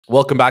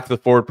Welcome back to the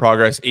Forward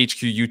Progress HQ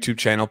YouTube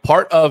channel,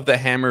 part of the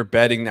Hammer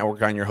Betting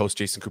Network. I'm your host,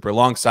 Jason Cooper,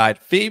 alongside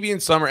Fabian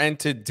Summer. And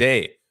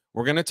today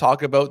we're going to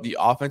talk about the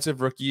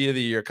Offensive Rookie of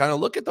the Year, kind of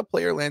look at the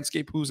player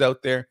landscape, who's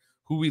out there,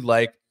 who we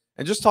like,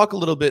 and just talk a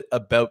little bit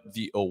about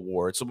the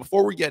award. So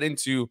before we get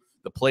into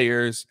the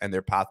players and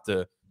their path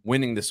to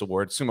winning this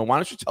award, Suma, why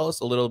don't you tell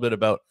us a little bit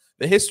about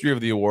the history of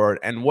the award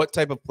and what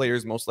type of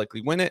players most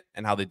likely win it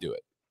and how they do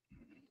it?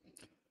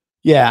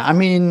 Yeah, I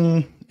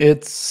mean,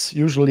 it's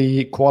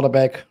usually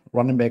quarterback,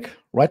 running back,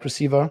 wide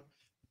receiver.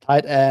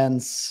 Tight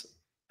ends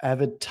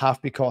have it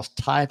tough because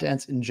tight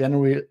ends in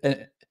general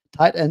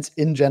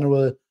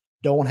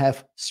don't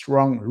have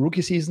strong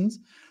rookie seasons.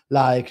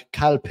 Like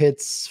Kyle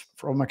Pitts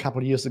from a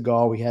couple of years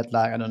ago, we had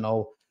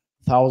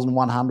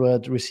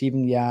 1,100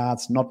 receiving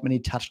yards, not many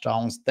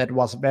touchdowns. That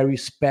was very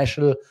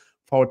special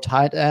for a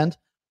tight end,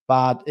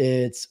 but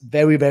it's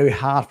very, very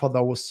hard for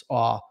those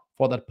or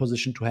for that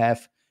position to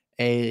have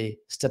a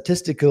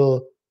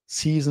statistical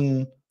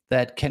season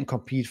that can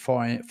compete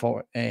for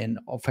an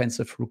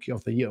Offensive Rookie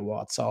of the Year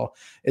award. So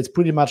it's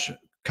pretty much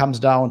comes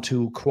down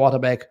to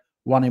quarterback,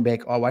 running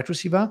back, or wide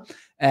receiver.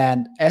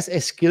 And as a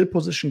skill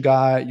position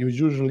guy, you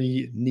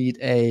usually need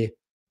a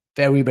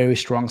very, very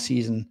strong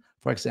season.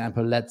 For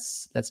example,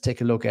 let's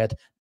take a look at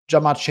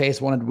Ja'Marr Chase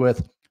won it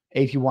with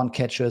 81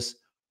 catches,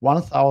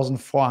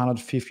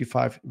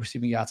 1,455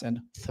 receiving yards,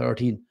 and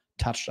 13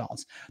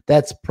 touchdowns.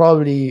 That's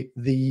probably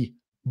the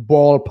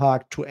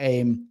ballpark to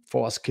aim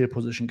for skill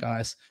position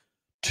guys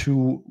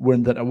to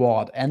win that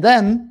award. And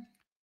then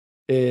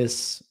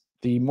is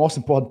the most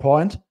important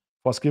point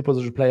for skill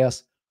position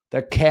players: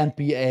 there can't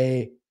be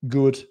a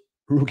good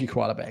rookie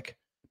quarterback,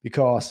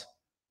 because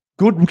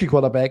good rookie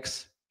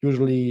quarterbacks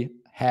usually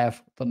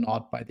have the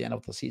nod by the end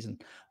of the season.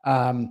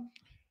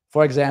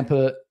 For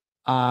example,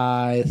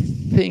 I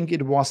think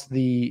it was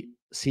the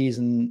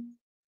season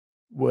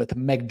with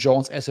Mac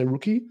Jones as a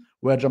rookie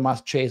where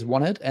Ja'Marr Chase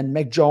won it. And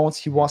Mac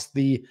Jones,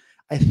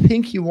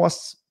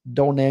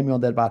 don't name me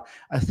on that, but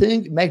I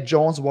think Mac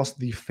Jones was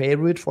the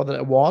favorite for the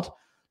award,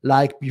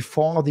 like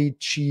before the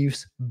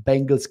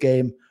Chiefs-Bengals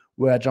game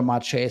where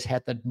Ja'Marr Chase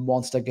had that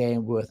monster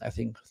game with, I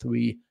think,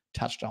 3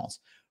 touchdowns.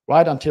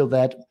 Right until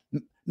that,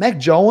 Mac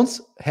Jones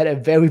had a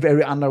very,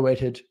 very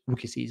underrated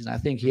rookie season. I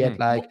think he had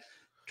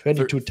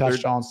 22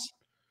 touchdowns.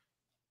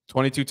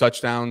 22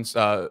 touchdowns,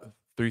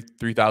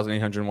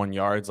 3,801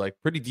 yards, like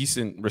pretty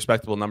decent,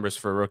 respectable numbers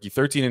for a rookie.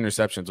 13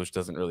 interceptions, which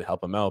doesn't really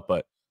help him out,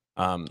 but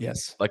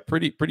yes, like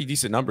pretty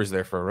decent numbers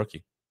there for a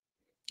rookie.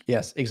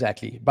 Yes,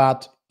 exactly.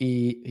 But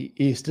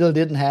he still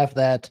didn't have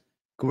that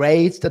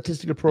great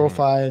statistical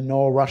profile,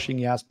 no rushing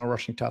yards, no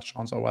rushing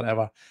touchdowns or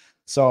whatever.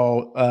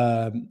 So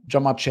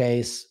Ja'Marr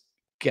Chase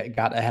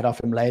got ahead of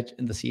him late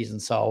in the season.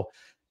 So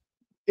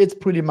it's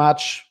pretty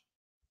much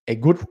a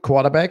good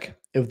quarterback.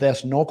 If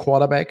there's no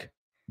quarterback,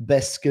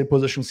 best skill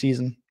position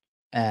season.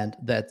 And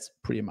that's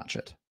pretty much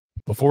it.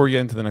 Before we get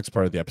into the next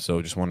part of the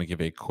episode, just want to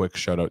give a quick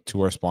shout out to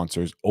our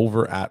sponsors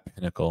over at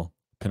Pinnacle.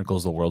 Pinnacle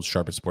is the world's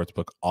sharpest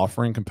sportsbook,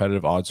 offering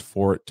competitive odds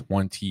for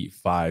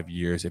 25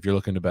 years. If you're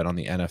looking to bet on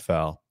the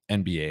NFL,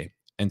 NBA,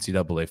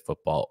 NCAA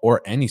football,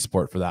 or any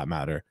sport for that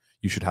matter,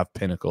 you should have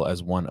Pinnacle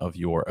as one of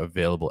your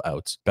available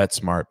outs. Bet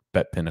smart,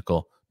 bet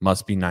Pinnacle.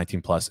 Must be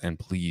 19 plus, and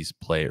please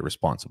play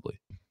responsibly.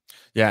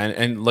 Yeah,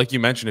 and like you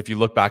mentioned, if you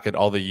look back at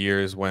all the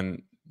years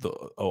when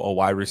a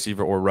wide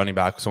receiver or running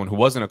back, someone who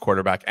wasn't a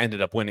quarterback,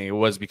 ended up winning, it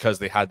was because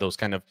they had those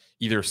kind of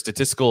either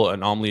statistical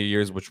anomaly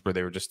years, which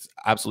they were just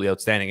absolutely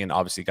outstanding, and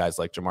obviously guys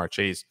like Ja'Marr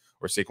Chase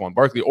or Saquon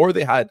Barkley, or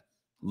they had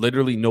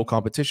literally no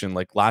competition.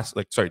 2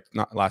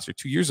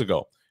 years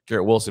ago,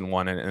 Garrett Wilson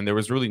won, and there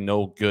was really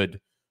no good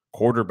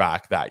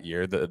quarterback that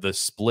year. The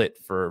split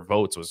for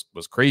votes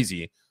was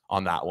crazy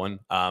on that one.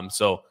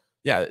 So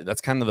yeah,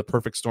 that's kind of the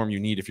perfect storm you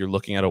need if you're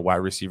looking at a wide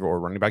receiver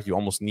or running back. You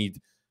almost need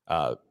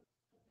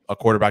a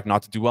quarterback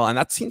not to do well. And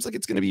that seems like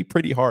it's going to be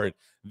pretty hard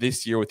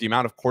this year with the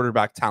amount of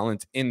quarterback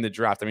talent in the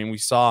draft. I mean, we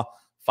saw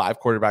 5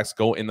 quarterbacks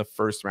go in the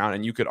first round,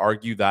 and you could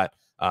argue that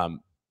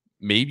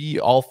maybe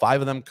all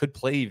 5 of them could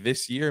play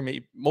this year.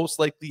 Maybe most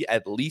likely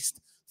at least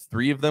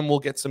 3 of them will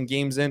get some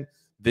games in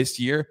this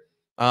year.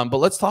 But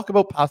let's talk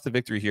about path to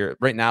victory here.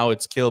 Right now,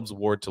 it's Caleb's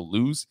award to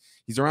lose.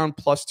 He's around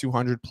plus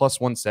 200, plus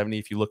 170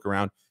 if you look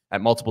around at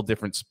multiple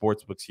different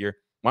sports books here.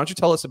 Why don't you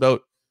tell us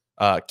about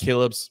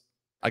Caleb's,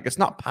 I guess,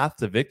 not path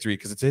to victory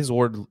because it's his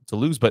award to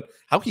lose, but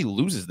how he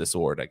loses this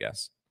award, I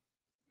guess.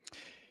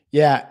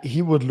 Yeah,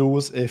 he would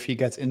lose if he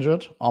gets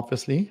injured,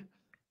 obviously.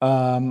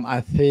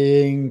 I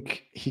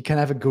think he can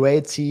have a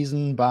great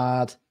season,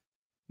 but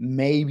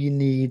maybe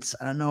needs,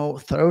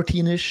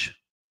 13-ish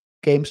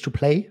games to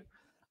play.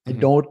 I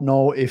don't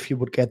know if he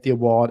would get the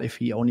award if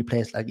he only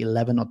plays like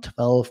 11 or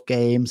 12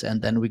 games,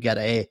 and then we get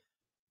a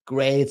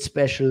great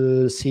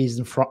special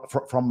season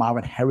from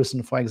Marvin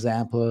Harrison, for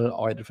example,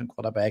 or a different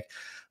quarterback.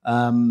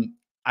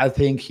 I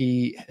think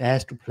he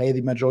has to play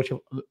the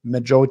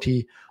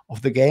majority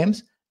of the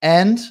games.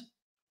 And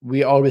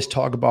we always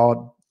talk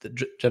about the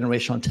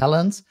generational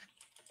talents.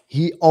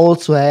 He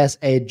also has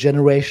a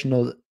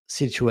generational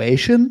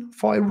situation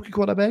for a rookie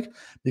quarterback,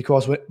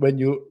 because when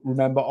you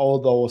remember all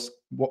those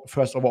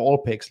first overall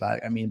picks,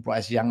 like, I mean,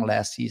 Bryce Young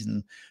last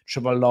season,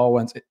 Trevor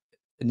Lawrence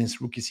in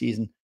his rookie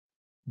season,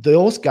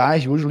 those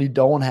guys usually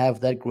don't have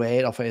that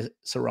great of a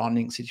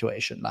surrounding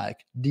situation,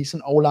 like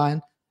decent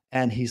O-line,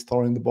 and he's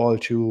throwing the ball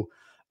to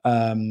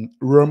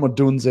Rome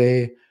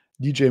Odunze,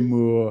 DJ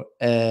Moore,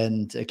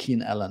 and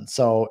Keenan Allen.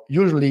 So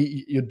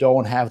usually you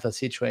don't have that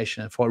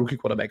situation for a rookie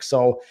quarterback.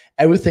 So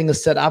everything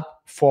is set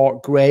up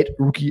for great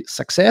rookie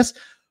success,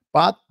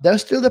 but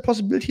there's still the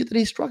possibility that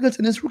he struggles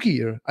in his rookie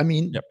year. I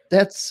mean,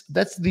 that's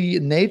the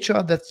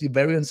nature, that's the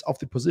variance of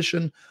the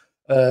position.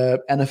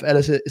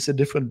 NFL is a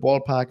different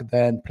ballpark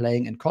than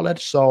playing in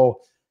college.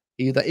 So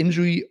either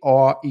injury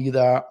or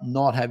either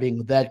not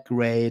having that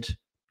great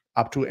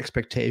up to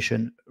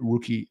expectation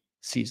rookie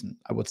season,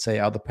 I would say,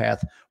 are the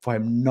path for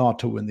him not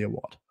to win the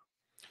award.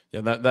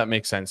 Yeah, that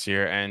makes sense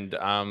here. And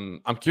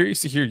I'm curious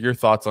to hear your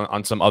thoughts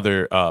on some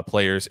other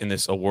players in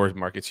this award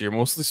markets here,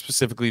 mostly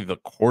specifically the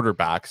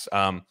quarterbacks.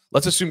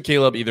 Let's assume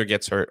Caleb either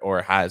gets hurt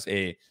or has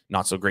a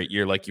not so great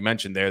year, like you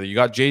mentioned there. You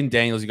got Jayden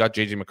Daniels, you got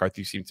JJ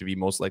McCarthy, seem to be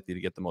most likely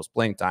to get the most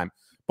playing time.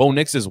 Bo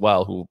Nix as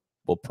well, who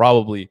will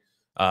probably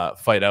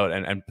fight out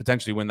and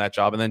potentially win that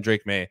job. And then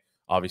Drake Maye,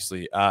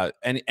 obviously.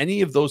 And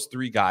any of those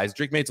three guys,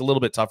 Drake Maye, it's a little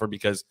bit tougher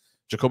because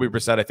Jacoby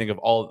Brissett, I think of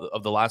all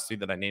of the last three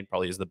that I named,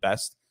 probably is the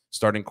best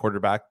starting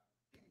quarterback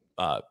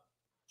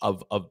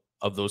of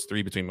those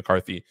three between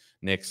McCarthy,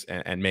 Nix,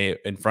 and Maye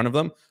in front of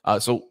them.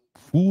 So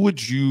who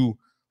would you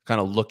kind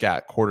of look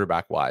at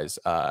quarterback wise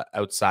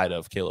outside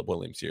of Caleb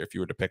Williams here if you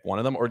were to pick one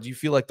of them? Or do you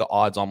feel like the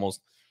odds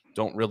almost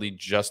don't really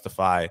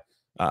justify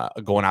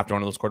going after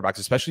one of those quarterbacks,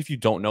 especially if you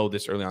don't know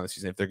this early on in the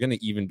season, if they're going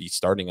to even be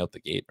starting out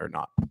the gate or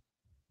not?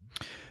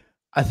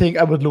 I think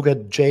I would look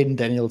at Jayden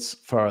Daniels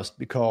first,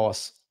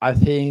 because I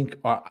think,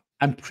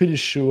 I'm pretty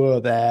sure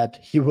that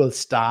he will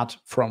start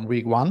from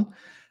week 1,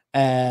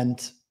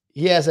 and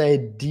he has a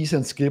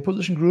decent skill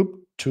position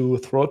group to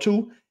throw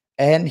to,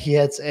 and he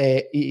adds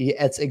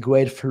a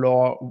great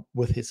floor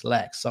with his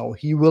legs. So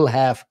he will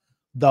have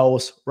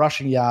those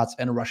rushing yards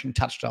and rushing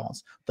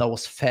touchdowns,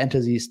 those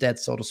fantasy stats,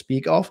 so to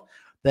speak, of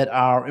that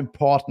are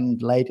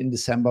important late in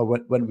December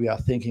when we are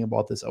thinking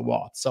about this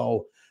award.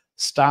 So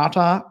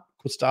starter,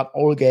 could start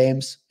all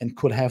games and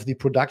could have the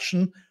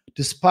production,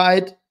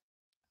 despite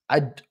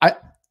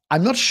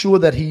I'm not sure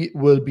that he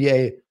will be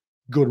a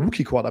good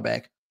rookie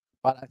quarterback,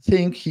 but I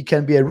think he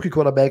can be a rookie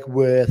quarterback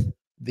with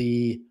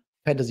the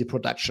fantasy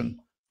production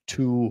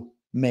to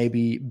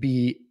maybe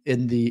be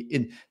in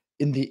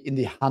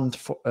the hunt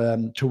for,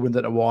 to win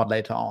that award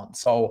later on.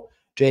 So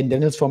Jayden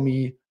Daniels for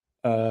me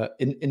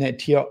in a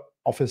tier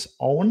of his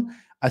own.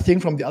 I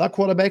think from the other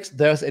quarterbacks,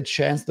 there's a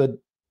chance that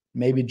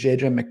maybe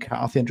JJ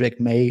McCarthy and Drake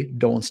Maye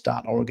don't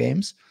start all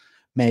games.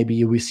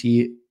 Maybe we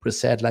see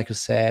Brissett, like you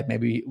said.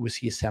 Maybe we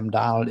see Sam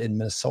Darnold in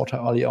Minnesota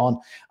early on.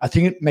 I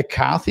think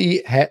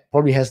McCarthy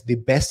probably has the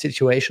best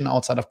situation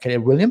outside of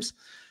Caleb Williams,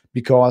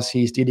 because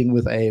he's dealing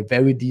with a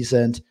very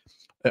decent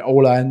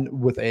O-line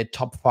with a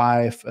top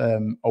 5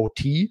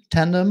 OT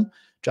tandem.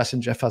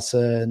 Justin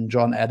Jefferson,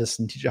 John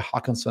Addison, TJ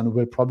Hawkinson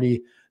will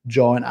probably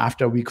join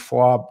after week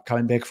 4,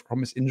 coming back from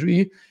his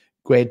injury.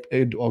 Great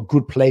or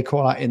good play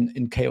caller in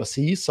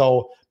KOC.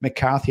 So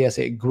McCarthy has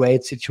a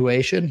great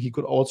situation. He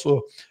could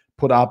also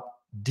put up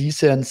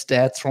decent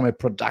stats from a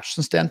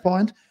production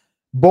standpoint.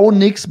 Bo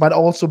Nix might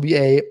also be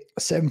a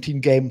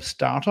 17-game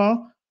starter,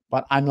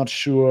 but I'm not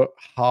sure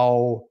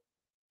how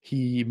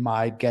he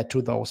might get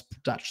to those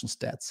production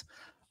stats.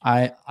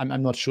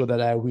 I'm not sure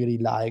that I really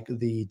like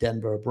the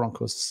Denver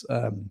Broncos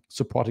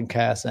supporting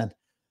cast, and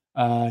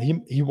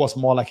he was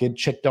more like a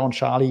check down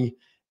Charlie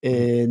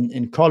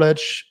in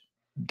college.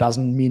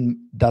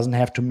 Doesn't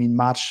have to mean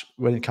much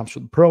when it comes to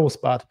the pros,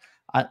 but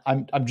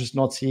I'm just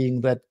not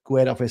seeing that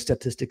great of a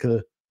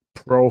statistical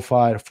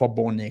profile for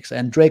Bo Nix.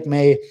 And Drake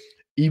Maye,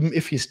 even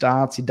if he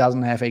starts, he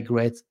doesn't have a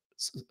great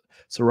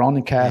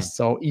surrounding cast.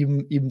 So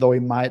even though he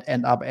might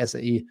end up as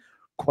a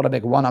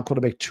quarterback 1 or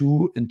quarterback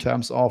 2 in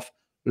terms of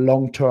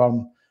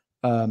long-term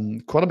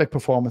quarterback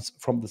performance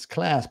from this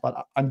class,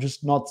 but I'm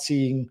just not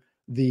seeing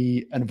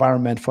the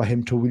environment for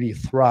him to really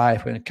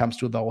thrive when it comes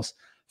to those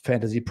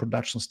fantasy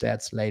production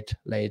stats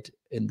late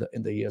in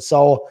the year.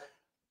 So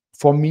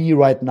for me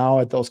right now,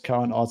 at those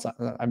current odds,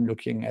 I'm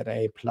looking at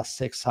a plus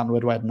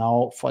 600 right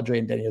now for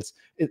Jayden Daniels.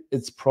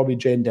 It's probably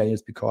Jayden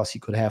Daniels because he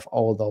could have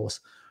all those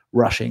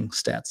rushing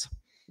stats.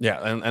 Yeah,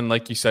 and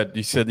like you said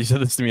this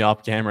to me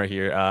off camera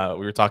here.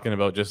 We were talking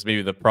about just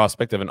maybe the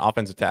prospect of an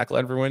offensive tackle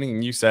ever winning,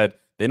 and you said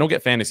they don't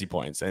get fantasy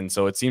points, and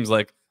so it seems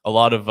like a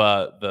lot of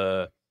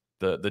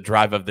the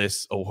drive of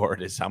this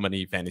award is how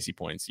many fantasy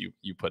points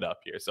you put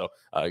up here. So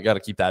you got to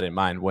keep that in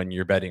mind when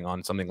you're betting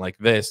on something like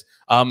this.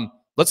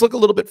 Let's look a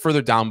little bit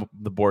further down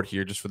the board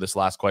here, just for this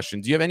last question.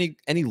 Do you have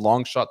any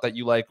long shot that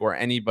you like, or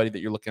anybody that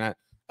you're looking at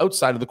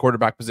outside of the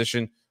quarterback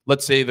position?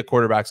 Let's say the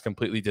quarterbacks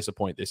completely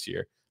disappoint this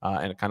year,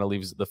 and it kind of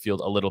leaves the field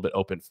a little bit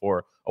open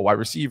for a wide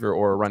receiver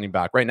or a running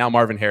back. Right now,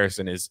 Marvin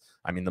Harrison is,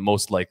 the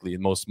most likely,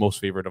 most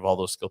favorite of all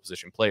those skill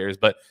position players.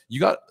 But you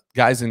got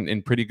guys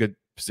in pretty good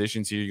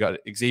positions here. You got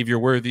Xavier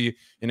Worthy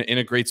in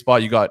a great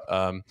spot. You got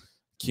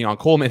Keon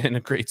Coleman in a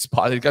great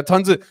spot. You got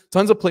tons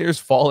of players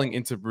falling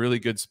into really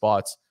good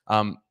spots.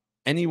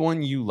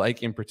 Anyone you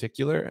like in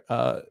particular,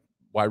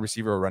 wide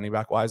receiver or running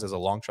back wise, as a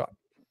long shot?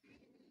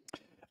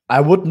 I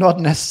would not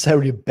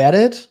necessarily bet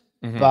it,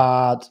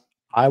 but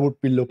I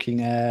would be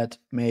looking at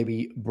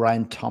maybe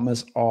Brian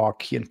Thomas or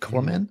Keon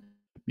Coleman,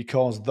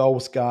 because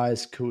those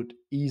guys could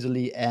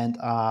easily end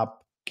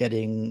up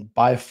getting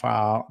by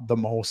far the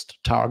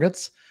most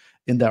targets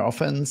in their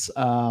offense.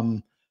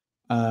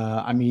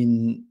 I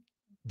mean,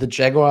 the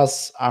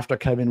Jaguars, after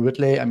Calvin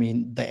Ridley, I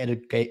mean, they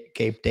added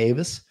Gabe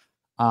Davis.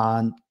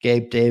 And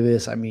Gabe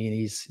Davis, I mean,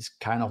 he's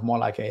kind of more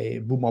like a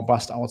boom or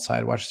bust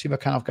outside wide receiver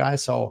kind of guy.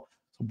 So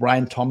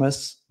Brian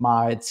Thomas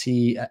might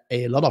see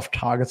a lot of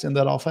targets in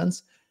that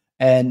offense,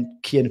 and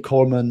Keon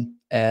Coleman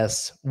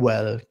as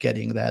well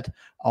getting that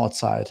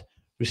outside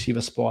receiver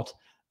spot.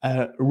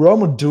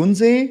 Rome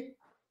Odunze,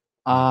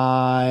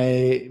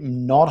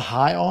 I'm not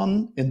high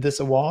on in this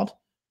award,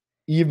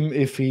 even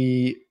if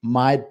he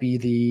might be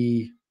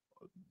the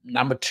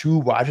number 2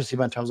 wide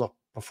receiver in terms of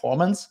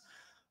performance,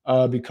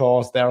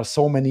 because there are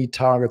so many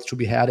targets to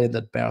be had in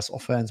that Bears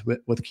offense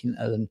with Keenan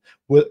Allen,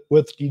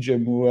 with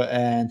DJ Moore,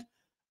 and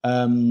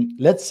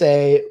let's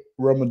say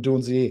Rome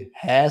Odunze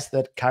has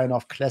that kind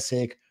of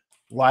classic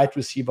wide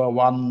receiver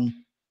 1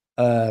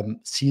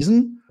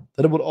 season.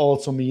 That would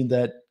also mean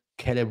that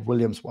Caleb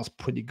Williams was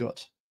pretty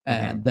good,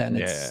 and then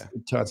it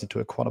turns into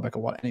a quarterback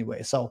award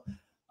anyway. So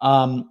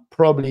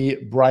probably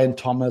Brian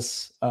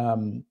Thomas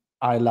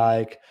I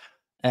like,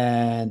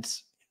 and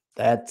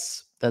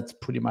that's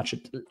pretty much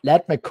it.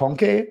 Ladd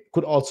McConkey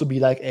could also be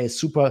like a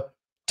super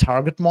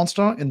target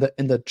monster in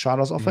the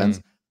Chargers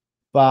offense,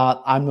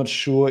 but I'm not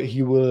sure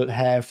he will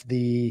have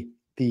the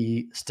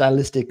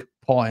stylistic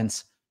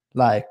points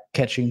like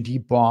catching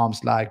deep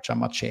bombs like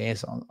Jamar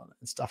Chase and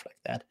stuff like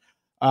that.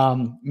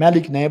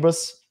 Malik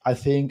Nabers, I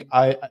think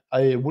I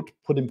would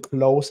put him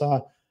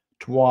closer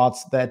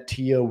towards that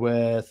tier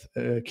with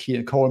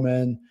Keon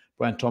Coleman,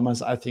 Brian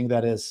Thomas. I think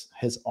that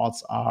his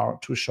odds are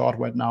too short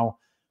right now,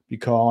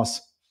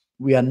 because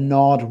we are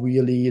not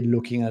really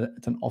looking at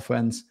an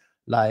offense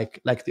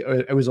like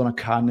the Arizona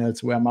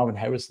Cardinals, where Marvin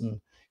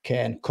Harrison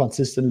can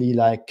consistently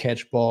like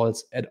catch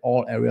balls at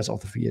all areas of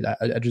the field.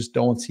 I just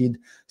don't see it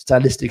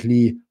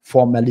stylistically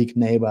for Malik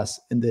Nabers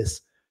in this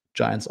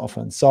Giants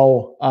offense.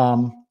 So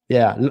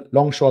yeah,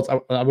 long shots,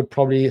 I would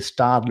probably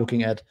start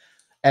looking at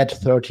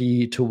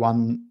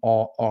 30-1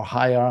 or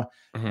higher,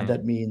 and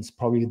that means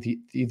probably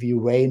the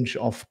range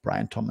of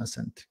Brian Thomas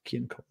and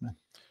Keon Coleman.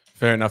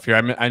 Fair enough here.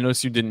 I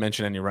noticed you didn't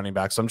mention any running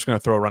backs, so I'm just going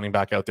to throw a running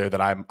back out there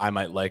that I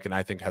might like and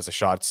I think has a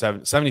shot.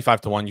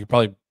 75-1. You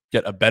probably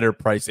get a better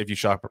price if you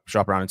shop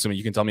around. And so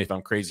you can tell me if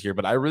I'm crazy here,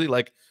 but I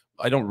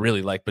don't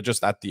really like, but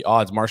just at the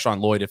odds, Marshawn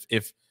Lloyd,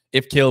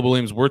 if Caleb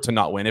Williams were to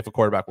not win, if a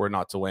quarterback were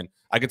not to win,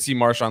 I could see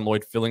Marshawn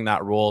Lloyd filling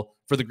that role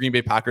for the Green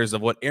Bay Packers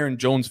of what Aaron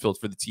Jones filled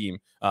for the team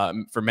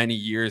for many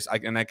years.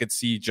 I could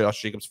see Josh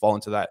Jacobs fall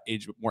into that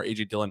more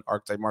A.J. Dillon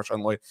archetype.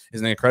 Marshawn Lloyd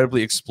is an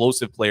incredibly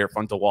explosive player,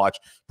 fun to watch.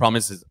 Problem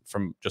is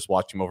from just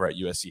watching him over at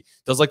USC,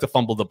 does like to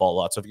fumble the ball a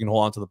lot. So if you can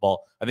hold on to the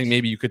ball, I think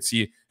maybe you could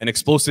see an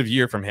explosive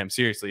year from him.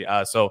 Seriously.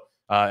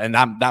 And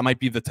that might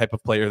be the type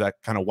of player that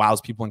kind of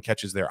wows people and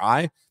catches their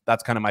eye.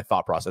 That's kind of my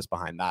thought process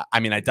behind that. I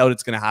mean, I doubt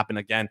it's going to happen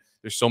again.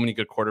 There's so many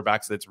good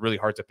quarterbacks that it's really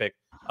hard to pick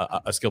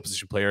a skill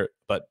position player,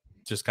 but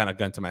just kind of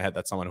gun to my head,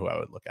 that's someone who I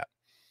would look at.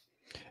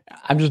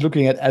 I'm just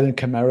looking at Alvin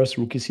Kamara's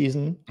rookie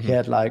season. He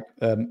had like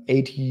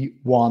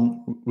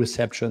 81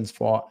 receptions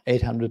for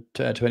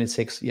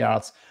 826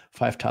 yards,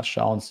 5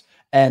 touchdowns,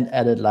 and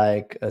added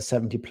like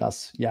 70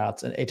 plus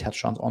yards and 8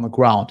 touchdowns on the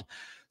ground.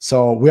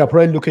 So we are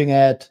probably looking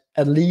at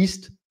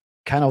least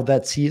kind of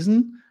that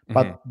season.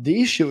 But the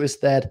issue is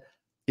that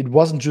it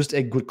wasn't just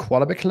a good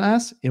quarterback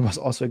class, it was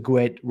also a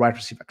great wide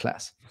receiver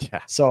class.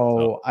 Yeah.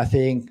 So I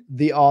think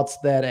the odds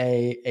that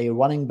a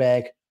running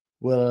back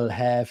will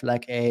have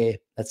like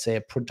let's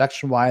say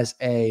production-wise,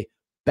 a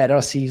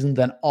better season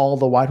than all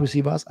the wide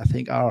receivers, I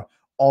think are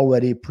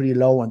already pretty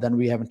low. And then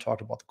we haven't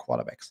talked about the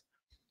quarterbacks.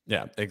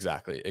 Yeah,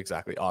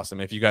 exactly. Awesome.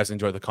 If you guys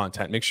enjoy the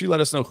content, make sure you let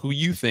us know who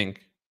you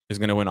think is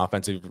going to win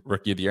Offensive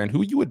Rookie of the Year and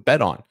who you would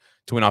bet on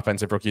to win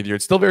Offensive Rookie of the Year.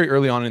 It's still very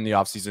early on in the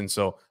offseason,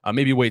 so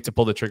maybe wait to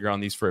pull the trigger on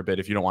these for a bit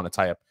if you don't want to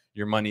tie up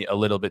your money a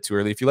little bit too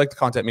early. If you like the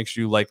content, make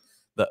sure you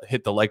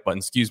hit the like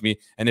button,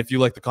 and if you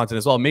like the content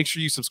as well, make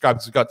sure you subscribe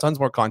because we've got tons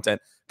more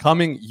content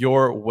coming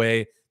your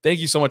way. Thank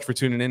you so much for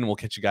tuning in, and we'll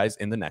catch you guys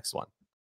in the next one.